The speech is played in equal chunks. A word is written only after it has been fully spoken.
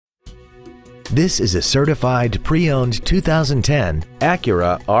This is a certified pre-owned 2010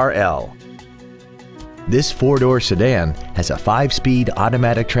 Acura RL. This four-door sedan has a 5-speed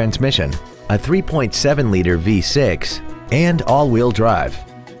automatic transmission, a 3.7-liter V6, and all-wheel drive.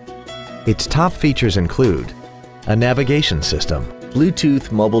 Its top features include a navigation system, Bluetooth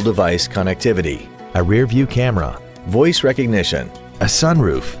mobile device connectivity, a rear-view camera, voice recognition, a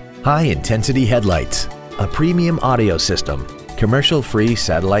sunroof, high-intensity headlights, a premium audio system, commercial-free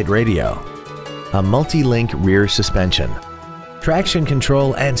satellite radio, a multi-link rear suspension, traction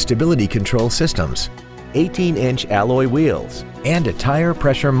control and stability control systems, 18-inch alloy wheels, and a tire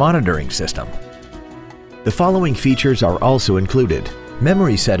pressure monitoring system. The following features are also included: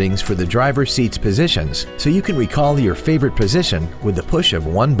 memory settings for the driver's seat's positions so you can recall your favorite position with the push of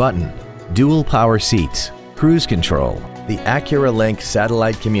one button, dual power seats, cruise control, the Acura Link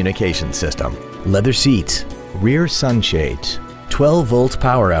satellite communication system, leather seats, rear sunshades, 12-volt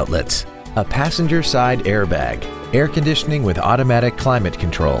power outlets, a passenger side airbag, air conditioning with automatic climate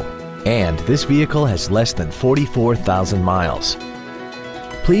control, and this vehicle has less than 44,000 miles.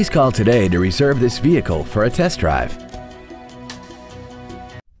 Please call today to reserve this vehicle for a test drive.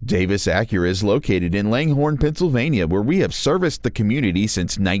 Davis Acura is located in Langhorne, Pennsylvania, where we have serviced the community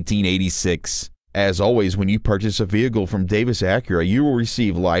since 1986. As always, when you purchase a vehicle from Davis Acura, you will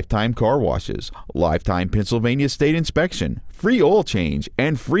receive lifetime car washes, lifetime Pennsylvania state inspection, free oil change,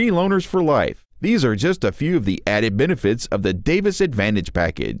 and free loaners for life. These are just a few of the added benefits of the Davis Advantage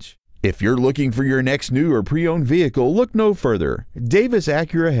Package. If you're looking for your next new or pre-owned vehicle, look no further. Davis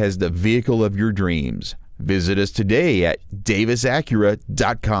Acura has the vehicle of your dreams. Visit us today at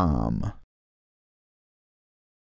davisacura.com.